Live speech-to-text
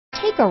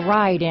Take a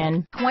ride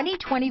in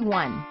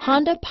 2021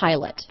 Honda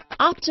Pilot.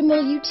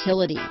 Optimal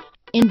utility,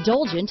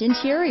 indulgent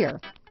interior,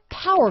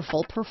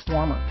 powerful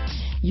performer.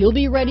 You'll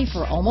be ready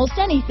for almost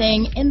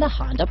anything in the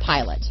Honda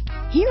Pilot.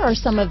 Here are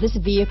some of this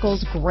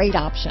vehicle's great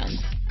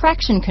options: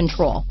 traction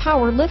control,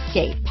 power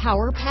liftgate,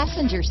 power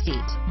passenger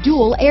seat,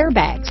 dual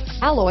airbags,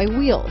 alloy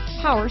wheels,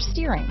 power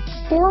steering,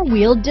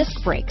 four-wheel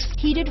disc brakes,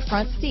 heated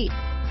front seats,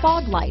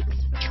 fog lights,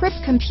 trip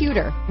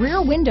computer,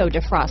 rear window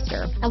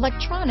defroster,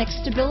 electronic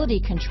stability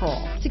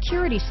control,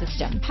 security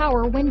system,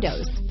 power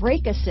windows,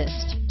 brake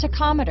assist,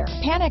 tachometer,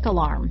 panic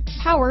alarm,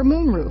 power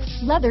moonroof,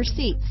 leather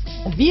seats.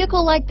 A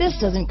vehicle like this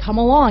doesn't come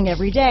along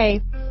every day.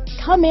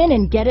 Come in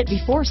and get it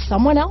before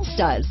someone else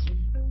does.